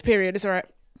 It's on his period. It's all right.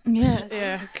 Yeah.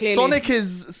 Yeah. Clearly. Sonic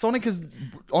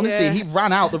is honestly, Yeah. he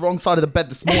ran out the wrong side of the bed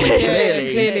this morning,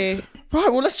 clearly. Clearly. Right,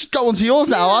 well, let's just go on to yours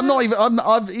now.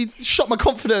 He shot my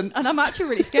confidence. And I'm actually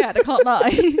really scared. I can't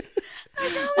lie.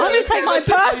 I'm going to take mine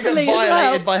personally as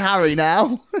violated well. by Harry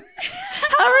now.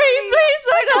 Harry, please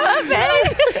don't hurt me.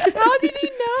 How did he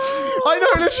know? I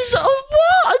know, literally,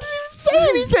 what? I didn't even say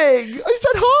anything. I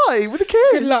said hi with the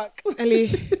kids. Good luck,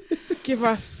 Ellie. Give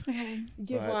us. Okay.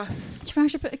 Give us. Do you think I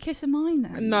should put a kiss in mine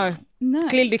then? No. No.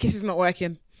 Clearly, the kiss is not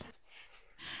working.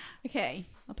 Okay.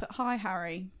 I'll put hi,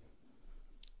 Harry.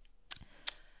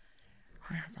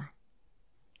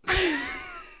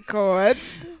 Go on.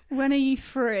 When are you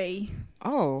free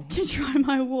Oh. to try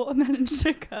my watermelon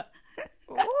sugar?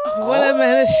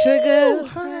 Watermelon sugar.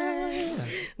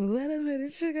 Watermelon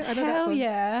sugar. I know that Hell song.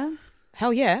 yeah.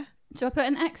 Hell yeah. Do I put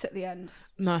an X at the end?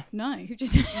 No. No. You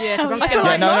just Yeah, 'cause I'm I feel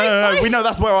scared. like No. We know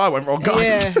that's where I went wrong,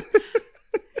 guys.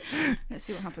 Yeah. Let's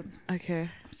see what happens. Okay.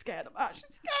 I'm scared. I'm actually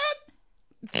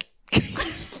scared.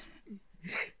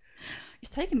 It's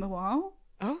taken him a while.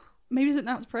 Oh. Maybe he doesn't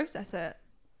know how to process it.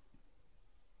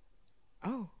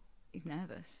 Oh. He's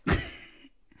nervous.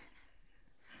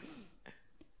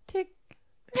 Tick.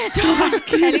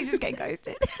 Ellie's just getting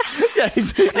ghosted. Yeah,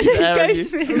 he's there. and you-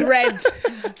 Ghost me. Red.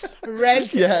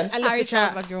 Red. Yes. I left Harry the sounds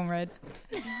chat. like you're on red.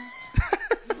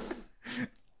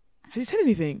 Has he said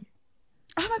anything?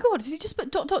 Oh my god, did he just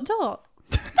put ...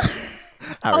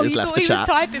 Harry has you left thought the he chat. was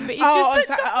typing, but he Oh, just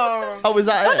put Oh, was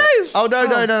that it? no. Oh,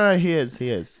 no. He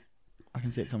is. I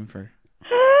can see it coming through.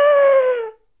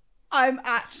 I'm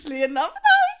actually another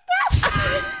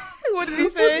stats. What did he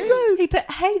say? He put,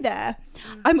 hey there.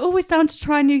 I'm always down to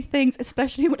try new things,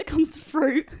 especially when it comes to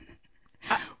fruit.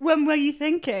 When were you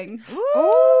thinking?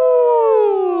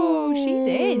 Oh, she's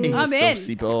in. He's I'm a in.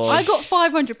 saucy boy. I got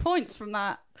 500 points from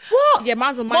that. What? Yeah,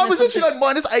 mine's on Mine was minus literally like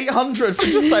minus 800 for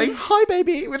just saying hi,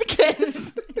 baby, with a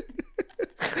kiss.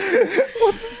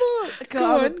 What the fuck?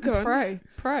 Go on.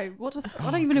 Pro.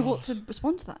 I don't even know what to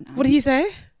respond to that now. What did he say?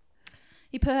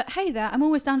 He put, hey there, I'm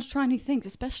always down to try new things,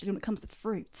 especially when it comes to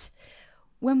fruit.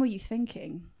 When were you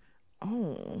thinking?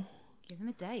 Oh, Give him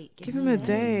a date. give him a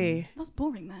day. That's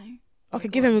boring though. Okay,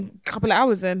 give him a couple of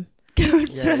hours then. Yeah,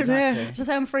 exactly. Should I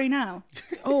say I'm free now?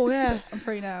 Oh yeah. I'm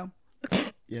free now.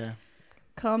 Yeah.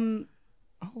 Come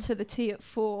to the tea at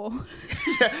 4.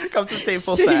 Yeah, come to the team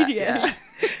for set. Studio. Yeah.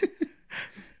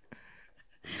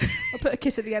 I'll put a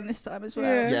kiss at the end this time as well.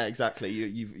 Yeah. Yeah, exactly.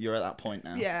 You're at that point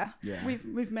now. Yeah. Yeah.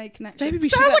 We've made connections. Maybe we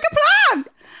Sounds should- like a plan.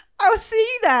 I'll see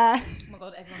you there. Oh my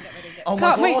god, everyone get ready. Oh my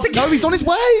Can't wait god. to No, he's on his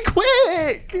way.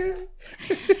 Quick.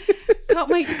 Can't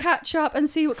wait to catch up and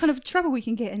see what kind of trouble we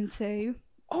can get into.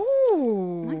 Oh.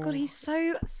 Oh my god, he's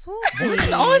so saucy.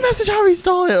 I message Harry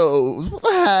Styles. What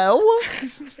the hell?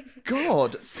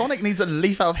 God, Sonic needs a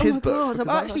leaf out of his oh my book. god, I'm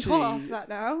because actually hot off that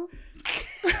now.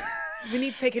 We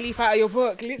need to take a leaf out of your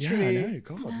book, Yeah, literally. I know.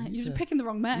 God, you need You're to- picking the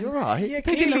wrong man. You're right. Yeah,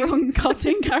 Picking the clearly. wrong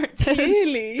cartoon characters.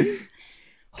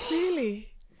 Clearly.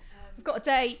 I've got a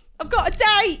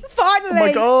date. Finally. Oh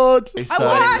my god.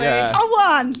 I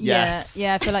won. Yes.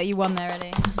 Yeah, I feel like you won there,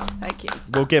 Ellie. Thank you.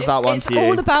 We'll give that one It's to you.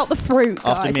 all about the fruit,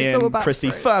 guys. After me it's all and about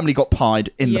Chrissy fruit. firmly got pied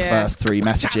in the Yeah. first 3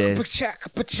 messages.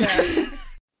 Pachak.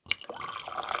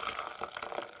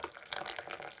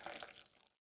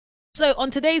 So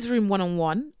on today's room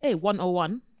 101,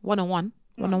 101. One-on-one?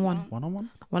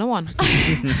 101.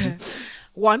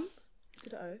 1.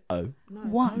 Oh.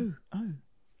 One. Oh.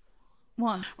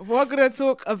 One. We're gonna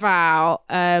talk about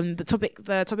the topic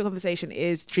conversation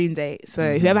is dream date.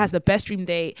 So whoever has the best dream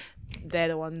date, they're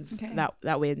the ones Okay.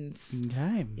 that wins.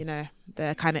 Okay. You know,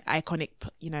 the kind of iconic,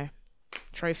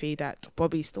 trophy that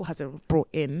Bobby still hasn't brought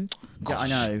in. Yeah, I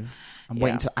know. I'm Yeah.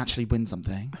 waiting to actually win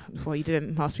something. Well, you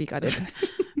didn't last week, I did.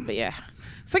 But yeah.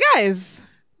 So guys,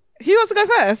 who wants to go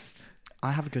first?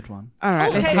 I have a good one. All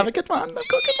right, let's I hear have a it. good one. I've got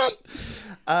a good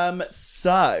one.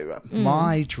 So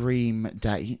my dream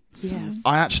date. Yes.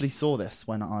 I actually saw this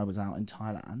when I was out in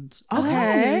Thailand.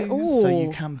 Okay. So Ooh.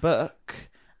 you can book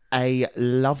a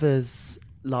lovers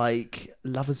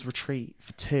retreat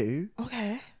for 2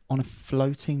 Okay. on a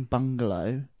floating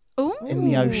bungalow Oh. in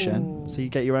the ocean. So you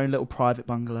get your own little private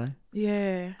bungalow,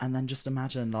 Yeah. and then just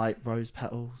imagine like rose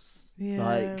petals. Yeah.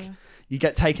 Like you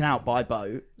get taken out by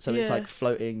boat, so it's Yeah. like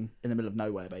floating in the middle of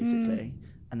nowhere basically,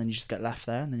 and then you just get left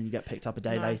there, and then you get picked up a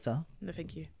day No. later. No,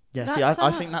 thank you. Yeah, That's see,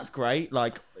 I think that's great.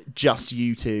 Like just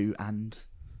you two and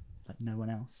like no one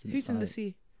else. And Who's it's in the like-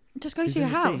 sea? Just go Who's to your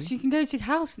in the house. sea? You can go to your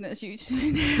house and there's you two.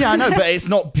 Yeah, I know, but it's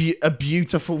not a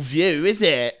beautiful view, is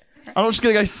it? I'm not just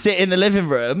gonna go sit in the living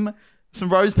room, some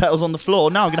rose petals on the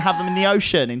floor. No, I'm gonna have them in the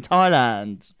ocean in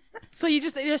Thailand. So they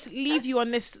just leave you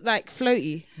on this like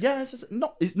floaty. Yeah, it's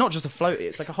not just a floaty.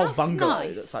 It's like a whole That's bungalow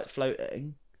nice. that's like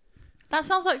floating. That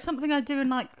sounds like something I'd do in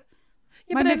like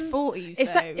Yeah, my but then- mid-40s.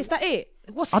 Is that it?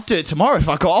 What's I'd do it tomorrow if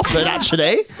I got offered.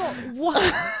 Actually, what?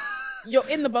 You're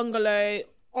in the bungalow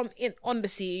on the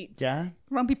sea. yeah.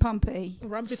 Rumpy pumpy.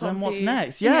 Rumpy So then what's pumpy.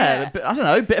 next? Yeah, I don't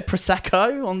know. A bit of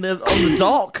prosecco on the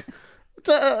dock,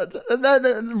 and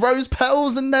then rose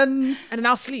petals, and then And then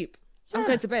I'll sleep. I'm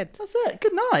going to bed. that's it.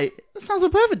 Good night. That sounds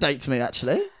like a perfect date to me,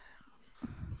 actually.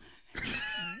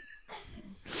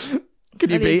 Can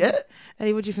you Ellie. beat it?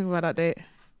 Ellie, what do you think about that date?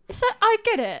 So I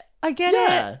get it. I get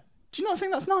Yeah. it. Do you not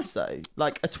think that's nice though?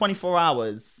 Like a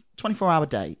 24-hour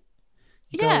date.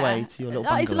 You Yeah. go away to your little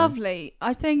That is bungalow. lovely.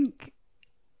 I think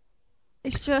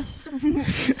it's just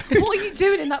what are you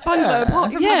doing in that bungalow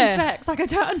apart from Yeah. having sex? Like I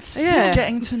don't understand. Yeah.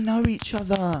 Getting to know each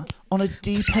other on a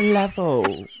deeper level.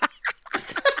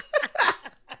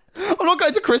 I'm not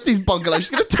going to Christy's bungalow. She's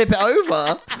going to tip it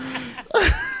over.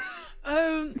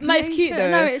 No, it's cute though.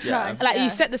 No, it's Yeah. nice. Like yeah. you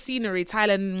set the scenery,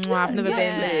 Thailand. I've never been.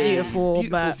 exactly. Beautiful,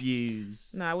 but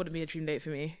views. no, it wouldn't be a dream date for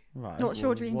me. Right. What's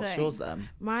your dream What's date? yours then?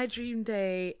 My dream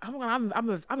date. I'm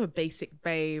a basic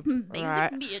babe, Basic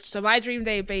right? bitch. So my dream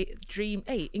day,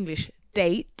 English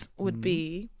date would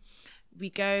be we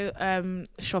go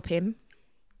shopping,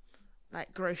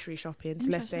 like grocery shopping. So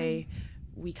let's say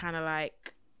we kind of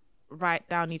like write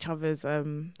down each other's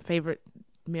favorite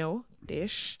meal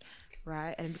dish,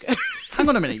 right? And go. Hang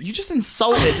on a minute. You just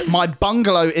insulted my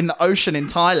bungalow in the ocean in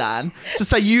Thailand to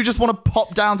say you just want to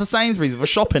pop down to Sainsbury's with a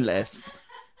shopping list.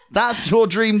 That's your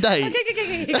dream date.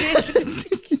 Okay.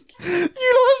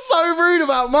 You lot are so rude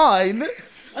about mine. No.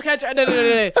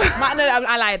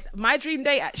 I lied. My dream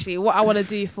date, actually, what I want to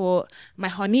do for my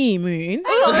honeymoon. Hang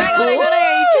on.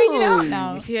 You changing it up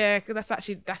now. Yeah, because that's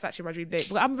actually my dream date.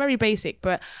 But I'm very basic,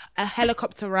 but a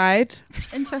helicopter ride.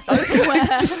 Interesting. Where?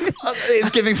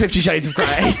 It's giving 50 Shades of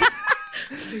Grey.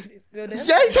 Yeah,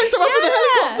 he takes her up in a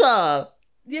helicopter.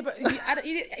 Yeah, but I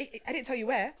didn't tell you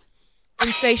where.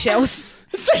 In Seychelles.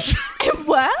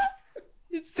 Where?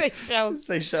 In Seychelles.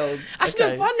 Seychelles. I should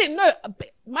have run it. No,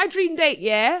 my dream date,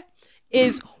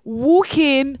 is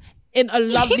walking in a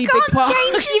lovely big park.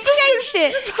 You've changed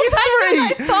it. You've had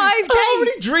like 5 days. How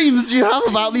many dreams do you have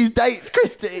about these dates,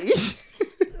 Christy?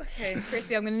 Okay,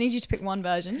 Christy, I'm going to need you to pick one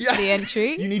version for the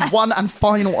entry. You need one and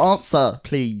final answer,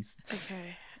 please.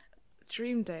 Okay.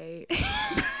 Dream date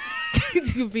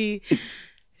could be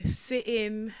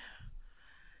sitting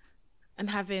and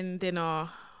having dinner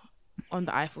on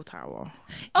the Eiffel Tower.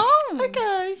 Oh,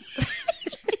 okay.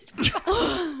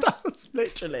 That was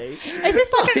literally. Is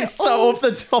this like it's so off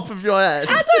the top of your head?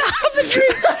 I don't have a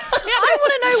dream. I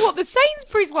want to know what the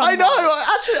Sainsbury's one I know. was.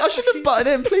 Actually, I should have butted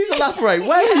in. Please elaborate.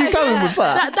 Where are you going with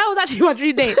that? That was actually my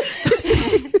dream date.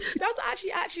 That was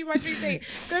actually my dream date.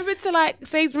 Going to like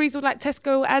Sainsbury's or like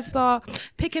Tesco, Asda,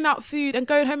 picking out food and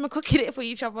going home and cooking it for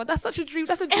each other. That's such a dream.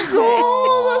 That's a dream.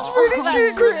 Oh, that's really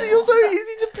cute, Christy. You're so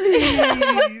easy to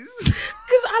please.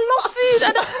 Because I love food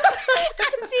and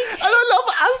And I love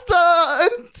Asda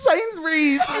and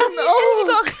Sainsbury's. And, you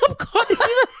got a club card, it's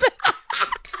even better.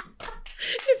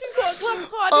 If you've got a club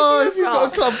card, if you've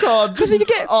got a club card, because then you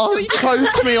get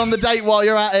post me on the date while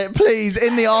you're at it, please,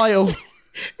 in the aisle. And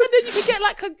then you can get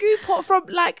like a goo pot from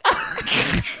like.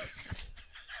 That's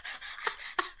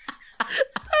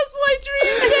my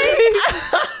dream date.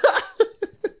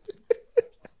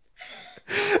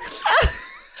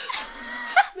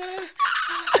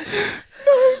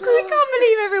 I can't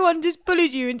believe everyone just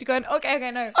bullied you into going,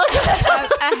 okay, no.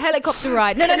 A helicopter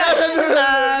ride. No. No.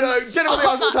 Dinner on the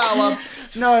Eiffel Tower.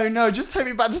 No, just take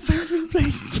me back to Sainsbury's,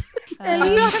 please. I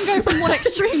feel like I'm going from one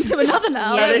extreme to another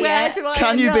now. Yeah, Like, where do I Can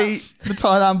end you up? beat the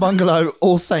Thailand bungalow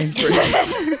or Sainsbury's?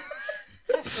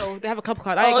 Tesco, they have a club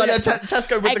card.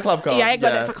 Tesco with the club card. Yeah, I ain't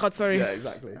got that card, sorry. Yeah,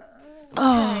 exactly.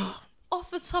 Oh. Off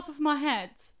the top of my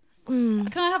head, can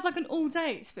I have like an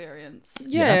all-day experience?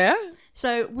 Yeah.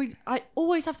 So I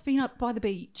always have to be up by the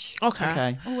beach.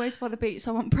 Okay. Always by the beach.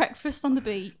 So I want breakfast on the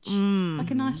beach,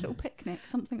 like a nice little picnic,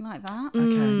 something like that.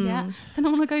 Okay. Yeah. Then I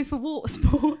want to go for water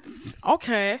sports.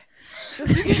 Okay.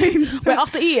 Wait,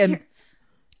 after eating?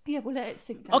 Yeah, we'll let it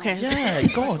sink down. Okay. Yeah,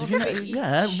 God.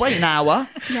 Wait an hour.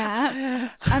 Yeah.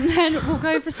 And then we'll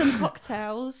go for some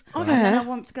cocktails. Okay. And then I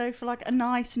want to go for like a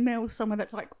nice meal somewhere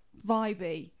that's like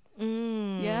vibey.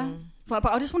 Yeah. But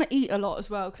I just want to eat a lot as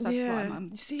well because that's what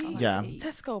I'm See? I like Yeah. to eat.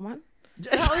 Tesco, man.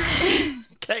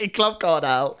 Get your club card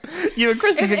out. You and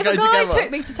Christy If can go a guy together.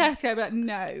 took me to Tesco, I'd be like,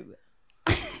 no.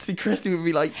 See, Christy would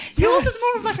be like, Yours yes. was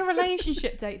more of like a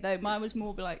relationship date though. Mine was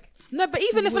more like, No, but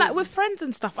even if like with friends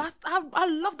and stuff, I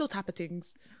love those type of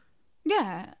things.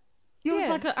 yeah. Yours Yeah.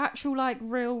 like an actual like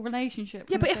real relationship.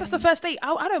 Yeah, kind but of if it's the thing. first date,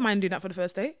 I don't mind doing that for the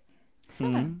first date. Fair.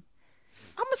 I'm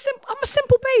a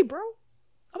simple babe, bro.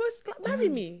 Marry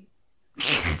me.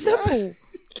 Simple.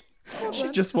 She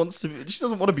just wants to. She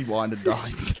doesn't want to be wined and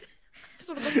dined. Just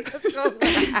wanna go to Tesco.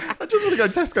 I just want to go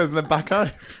to Tesco's and then back home.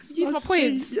 Use my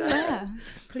points. Yeah.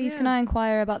 Please, can I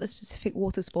inquire about the specific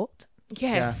water sport?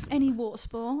 Yes. Any water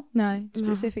sport? No,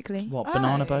 specifically. What,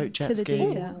 banana boat, jet To the ski?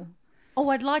 detail. Oh,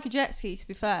 I'd like a jet ski to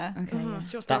be fair. Okay. yeah.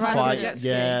 She'll That's stand around quite, with a jet ski.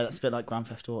 yeah, that's a bit like Grand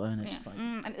Theft Auto, isn't it? Yeah. Just like,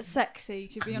 And it's sexy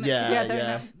to be honest. yeah, Together,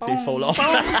 yeah. and Two fall off.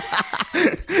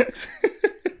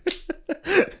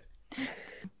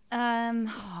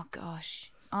 Oh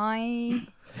gosh. Oh,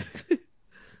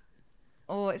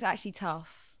 it's actually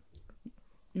tough.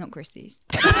 Not Christie's.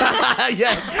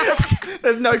 Yes.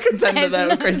 There's no contender there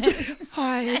with Christy.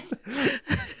 Hi.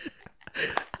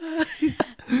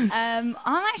 I'm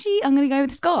going to go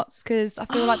with Scots because I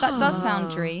feel like that does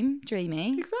sound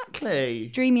dreamy. Exactly.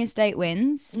 Dreamy estate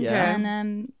wins. Yeah.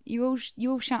 And you all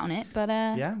shout on it, but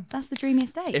Yeah. that's the dreamy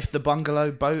estate. If the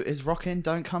bungalow boat is rocking,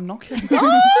 don't come knocking.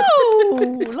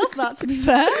 Oh, love that to be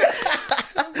fair.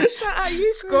 Shout out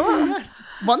you, Scott. Yes.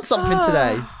 Want something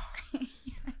today?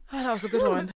 Oh, that was a good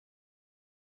one.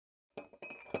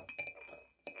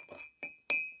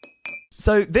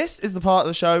 So this is the part of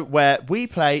the show where we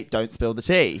play Don't Spill the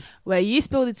Tea. Where you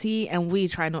spill the tea and we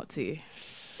try not to.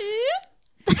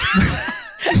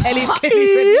 Ellie's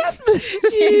getting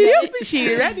ready.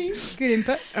 She's ready. Good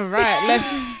input. All right, let's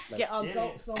get our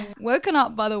gulps on. Woken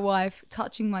up by the wife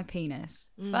touching my penis.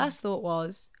 First thought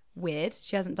was, weird.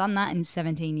 She hasn't done that in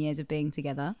 17 years of being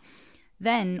together.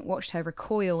 Then watched her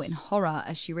recoil in horror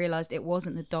as she realised it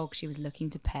wasn't the dog she was looking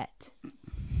to pet.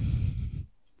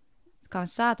 It's kind of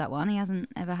sad, that one. He hasn't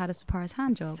ever had a surprise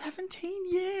hand job.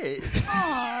 17 years.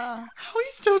 How are you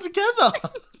still together?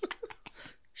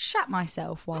 Shat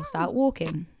myself whilst out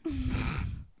walking.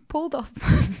 Pulled off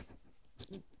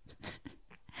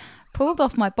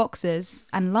my boxers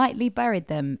and lightly buried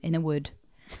them in a wood.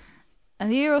 A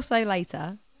year or so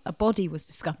later, a body was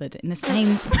discovered in the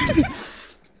same...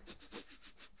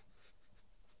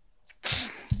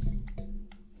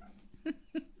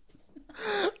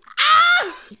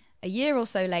 A year or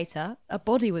so later, a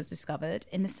body was discovered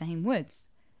in the same woods.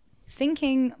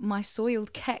 Thinking my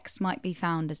soiled keks might be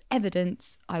found as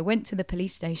evidence, I went to the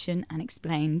police station and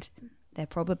explained. They're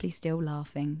probably still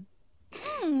laughing.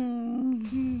 Okay.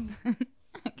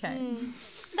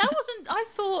 That wasn't. I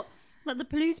thought like the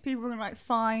police people were gonna like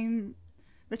find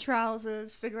the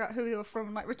trousers, figure out who they were from,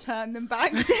 and like return them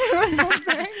back to or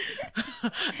something.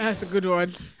 That's a good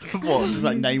one. What? Just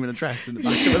like name and address in the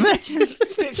back of it.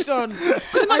 Snitched on.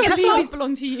 I believe these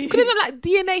belong to you. Could it not like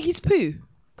DNA his poo?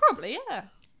 Probably, yeah.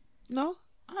 No.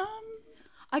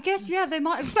 I guess yeah. They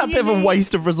might have. It's a bit of a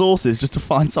waste of resources just to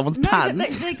find someone's No, but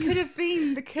pants. they could have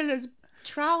been the killer's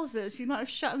trousers. He might have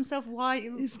shut himself while he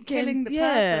was It's killing the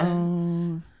yeah.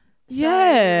 person.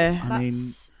 Yeah. I mean,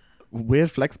 That's-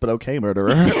 weird flex, but okay,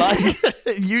 murderer. Like,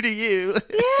 you do you.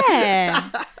 Yeah.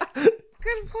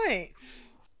 Good point.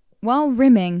 While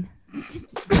rimming...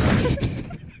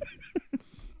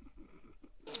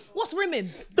 What's rimming?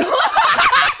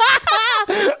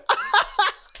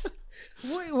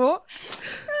 What?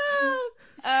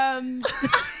 Guys.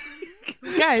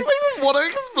 Do you even want to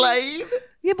explain?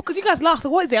 Yeah, because you guys laughed.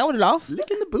 What is it? I want to laugh. Look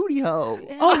in the booty hole.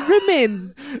 Oh,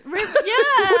 rimming. Yeah.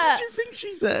 What did you think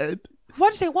she said?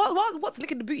 Why'd you say what's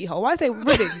licking the booty hole? Why say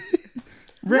rimming?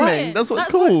 Rimming. That's what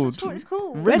it's called. That's what it's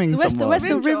called. Rimming Where's the someone. where's the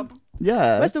Rim rim? job.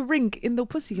 Yeah. Where's the ring in the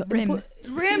pussy? Rim.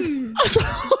 Rim.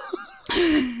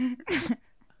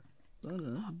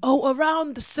 Oh,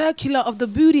 around the circular of the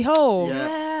booty hole. Yeah.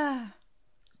 Yeah.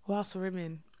 What's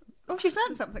rimming? Oh, she's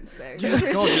learned something today. God,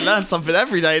 you learn something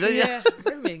every day, don't you? Yeah,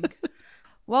 rimming.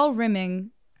 While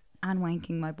rimming and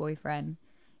wanking my boyfriend,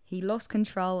 he lost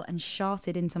control and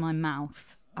sharted into my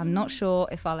mouth. I'm not sure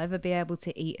if I'll ever be able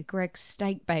to eat a Greg's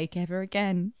steak bake ever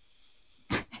again.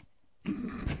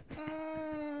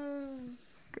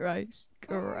 Gross.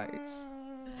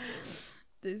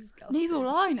 Disgusting. Neither will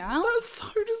I now. That's so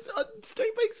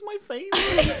steak bake's my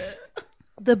favourite.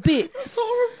 The bits. It's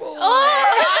horrible.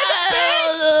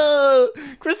 Oh,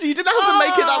 Christy, you didn't have to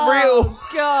make it that real.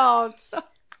 God.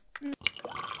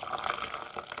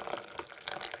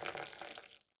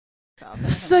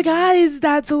 So, guys,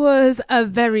 that was a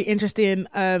very interesting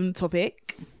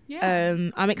topic. Yeah.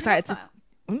 I'm excited to.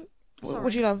 Sorry.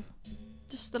 What do you love?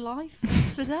 Just the life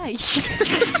of today.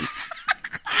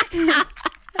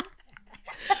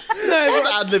 No, what's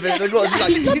ad-libbing? They've got to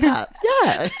just like, do that.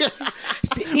 Yeah.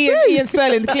 Ian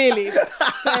Sterling, clearly.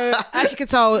 So, as you can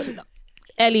tell,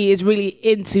 Ellie is really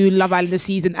into Love Island this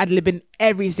season, ad-libbing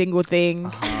every single thing.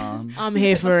 I'm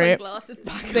here for it. Sunglasses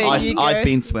back. There you go. I've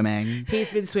been swimming. He's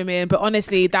been swimming, but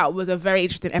honestly, that was a very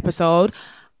interesting episode.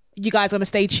 You guys gonna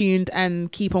stay tuned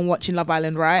and keep on watching Love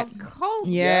Island, right? Of course.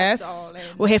 Yes. Darling.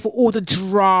 We're here for all the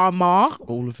drama.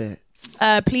 All of it.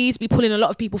 Please be pulling a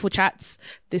lot of people for chats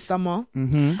this summer.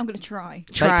 I'm going to try.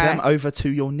 Take them over to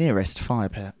your nearest fire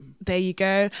pit. There you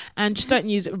go. And just don't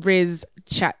use Rizz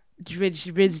chat.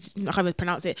 Rizz, I can't even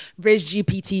pronounce it. Rizz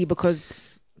GPT, because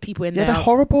people in Yeah, there. they're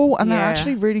horrible and they're Yeah.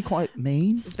 actually really quite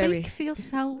mean. Very. Speak for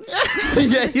yourself.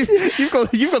 Yeah,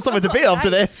 you've got something to be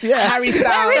after this. Yeah. Harry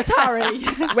style. Where is Harry?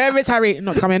 Where is Harry?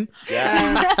 Not coming.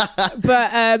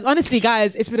 But honestly,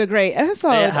 guys, it's been a great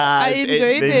episode. It has. I It's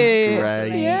enjoyed been it.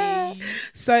 great. Yeah.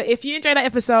 So if you enjoyed that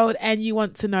episode and you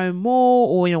want to know more,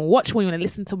 or you want to watch more, you want to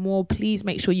listen to more, please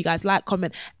make sure you guys like,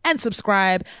 comment, and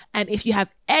subscribe. And if you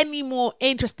have any more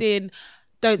interesting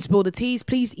Don't Spill the Teas,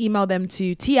 please email them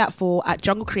to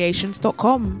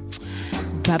tea@4@junglecreations.com.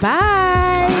 Bye-bye.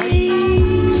 Bye.